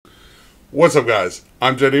What's up, guys?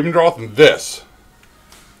 I'm Jed Abendroth, and this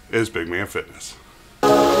is Big Man Fitness.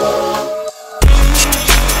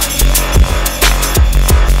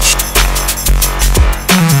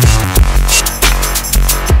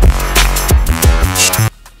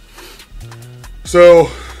 So,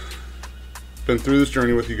 been through this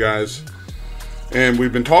journey with you guys, and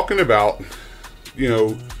we've been talking about,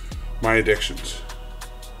 my addictions,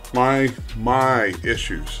 my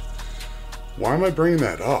issues. Why am I bringing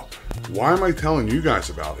that up? Why am I telling you guys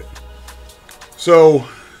about it? So,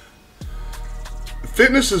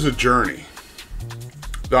 fitness is a journey.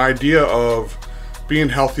 The idea of being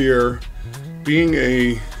healthier,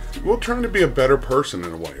 trying to be a better person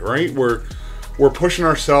in a way, right? We're pushing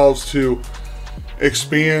ourselves to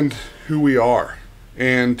expand who we are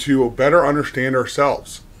and to better understand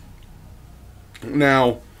ourselves.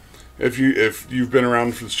 Now, if you've been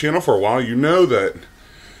around for this channel for a while, you know that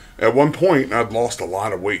at one point I'd lost a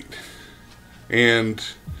lot of weight. And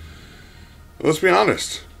let's be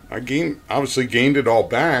honest, I obviously gained it all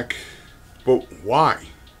back, but why?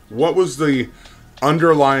 What was the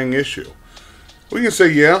underlying issue? We can say,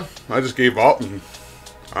 yeah, I just gave up and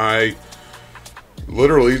I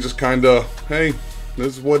literally just kind of, hey,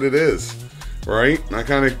 this is what it is, right? And I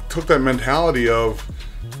kind of took that mentality of,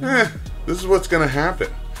 this is what's going to happen.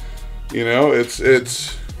 It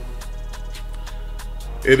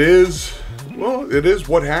is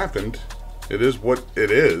what happened. It is what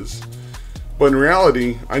it is. But in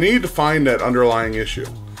reality, I need to find that underlying issue.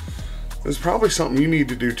 It's probably something you need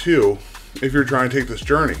to do too if you're trying to take this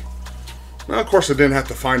journey. Now, of course, I didn't have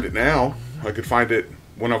to find it now. I could find it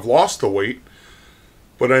when I've lost the weight.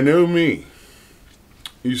 But I know me.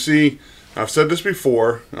 You see, I've said this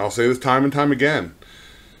before, and I'll say this time and time again.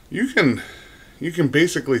 You can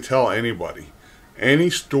basically tell anybody any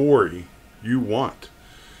story you want.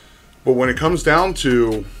 But when it comes down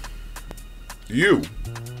to you,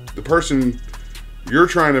 the person you're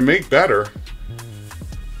trying to make better,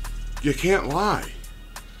 you can't lie.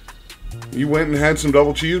 You went and had some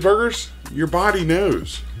double cheeseburgers? Your body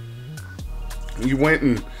knows. You went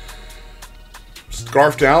and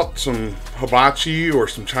scarfed out some hibachi or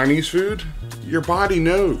some Chinese food? Your body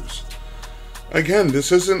knows. Again,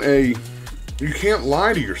 this isn't you can't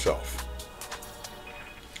lie to yourself.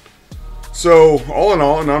 So, all in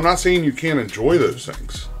all, and I'm not saying you can't enjoy those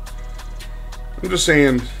things. I'm just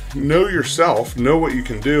saying, know yourself, know what you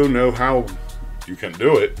can do, know how you can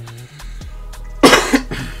do it.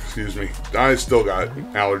 Excuse me. I still got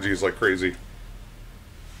allergies like crazy.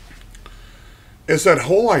 It's that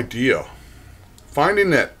whole idea. Finding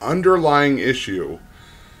that underlying issue.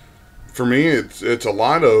 For me, it's a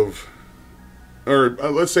lot of, or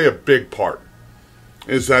let's say a big part,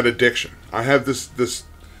 is that addiction. I have this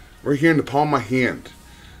right here in the palm of my hand.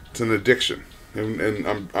 It's an addiction,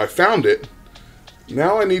 and I found it.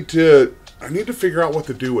 Now I need to figure out what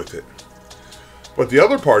to do with it. But the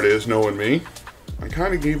other part is, knowing me, I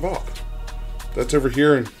kind of gave up. That's over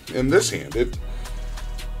here in this hand.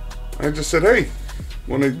 I just said, hey,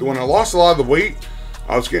 when I lost a lot of the weight,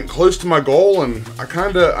 I was getting close to my goal, and I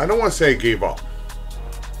don't want to say I gave up,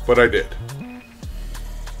 but I did.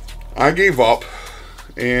 I gave up,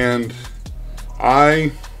 and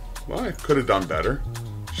I could have done better,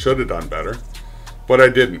 should have done better, but I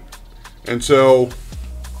didn't. And so,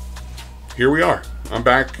 here we are. I'm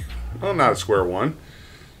back, well, not at square one,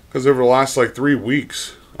 because over the last 3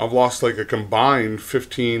 weeks, I've lost a combined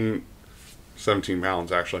 17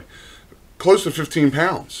 pounds actually. Close to 15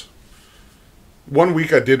 pounds. 1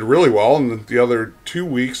 week I did really well, and the other 2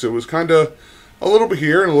 weeks it was kind of a little bit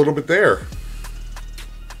here and a little bit there.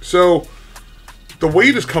 So, the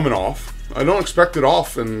weight is coming off. I don't expect it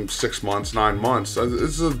off in 6 months, 9 months.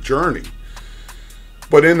 This is a journey.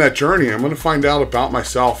 But in that journey, I'm going to find out about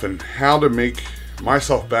myself and how to make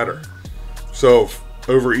myself better. So, if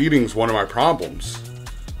overeating is one of my problems.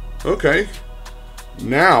 Okay.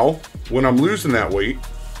 Now, when I'm losing that weight,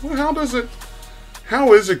 well, how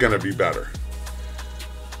is it going to be better?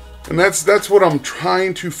 And that's what I'm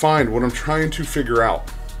trying to find, what I'm trying to figure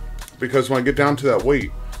out. Because when I get down to that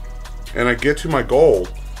weight and I get to my goal,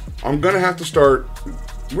 I'm going to have to start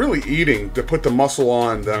really eating to put the muscle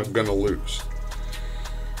on that I'm going to lose.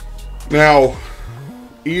 Now,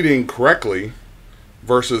 eating correctly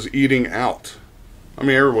versus eating out. I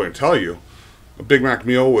mean, everybody will tell you, a Big Mac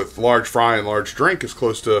meal with large fry and large drink is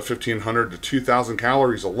close to 1,500 to 2,000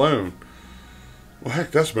 calories alone. Well,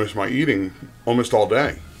 heck, that's most of my eating almost all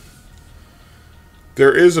day.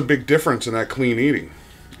 There is a big difference in that clean eating.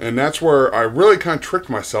 And that's where I really kind of tricked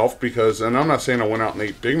myself because, and I'm not saying I went out and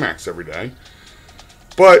ate Big Macs every day,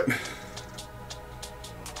 but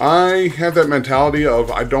I have that mentality of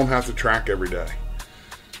I don't have to track every day.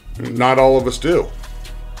 Not all of us do.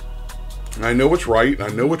 I know what's right, I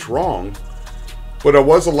know what's wrong, but I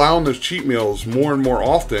was allowing those cheat meals more and more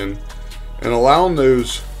often, and allowing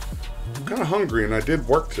those, I'm kind of hungry and I did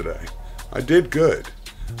work today. I did good.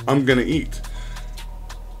 I'm going to eat.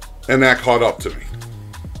 And that caught up to me.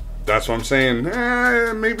 That's what I'm saying.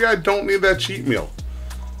 Maybe I don't need that cheat meal.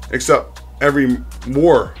 Except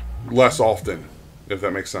less often, if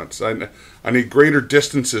that makes sense. I need greater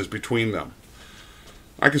distances between them.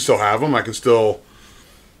 I can still have them. I can still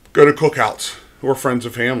go to cookouts or friends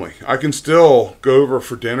and family. I can still go over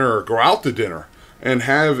for dinner or go out to dinner and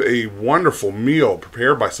have a wonderful meal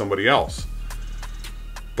prepared by somebody else.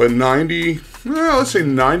 But let's say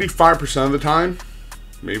 95% of the time,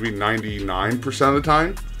 maybe 99% of the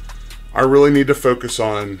time, I really need to focus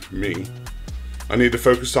on me. I need to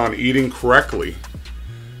focus on eating correctly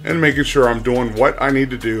and making sure I'm doing what I need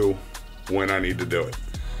to do when I need to do it.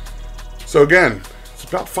 So again, it's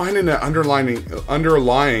about finding that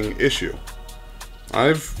underlying issue.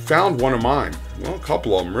 I've found one of mine. Well, a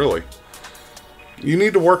couple of them, really. You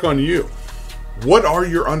need to work on you. What are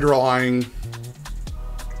your underlying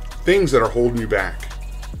things that are holding you back?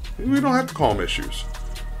 We don't have to call them issues.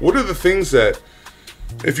 What are the things that,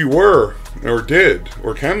 if you were, or did,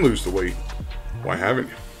 or can lose the weight, why haven't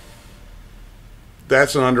you?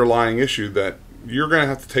 That's an underlying issue that you're going to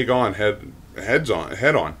have to take on head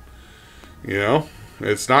on. You know,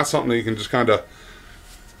 it's not something that you can just kind of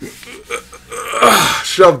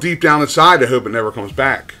shove deep down inside and hope it never comes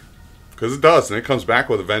back, because it does, and it comes back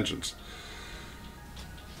with a vengeance.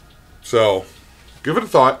 So give it a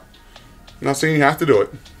thought. I'm not saying you have to do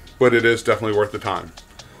it, but it is definitely worth the time.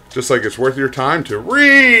 Just like it's worth your time to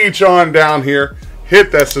reach on down here,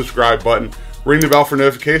 hit that subscribe button, ring the bell for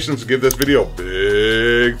notifications, and give this video a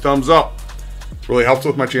big thumbs up. Really helps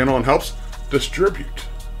with my channel and helps distribute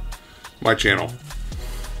my channel.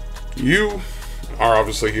 You are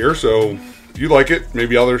obviously here, so if you like it,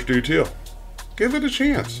 maybe others do too. Give it a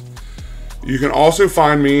chance. You can also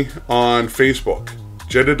find me on Facebook,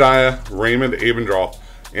 Jedediah Raymond Abendraw,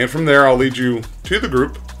 and from there I'll lead you to the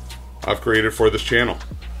group I've created for this channel.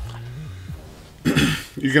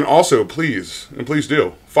 You can also, please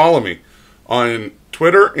do, follow me on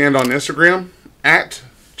Twitter and on Instagram at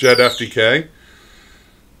JedFDK.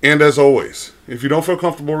 And as always, if you don't feel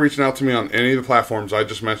comfortable reaching out to me on any of the platforms I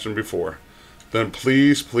just mentioned before, then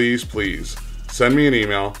please send me an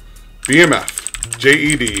email,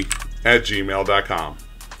 bmfjed@gmail.com.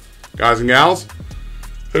 Guys and gals,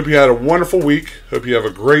 hope you had a wonderful week. Hope you have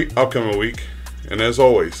a great upcoming week. And as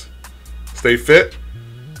always, stay fit,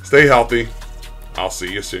 stay healthy. I'll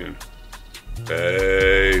see you soon.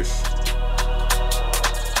 Peace.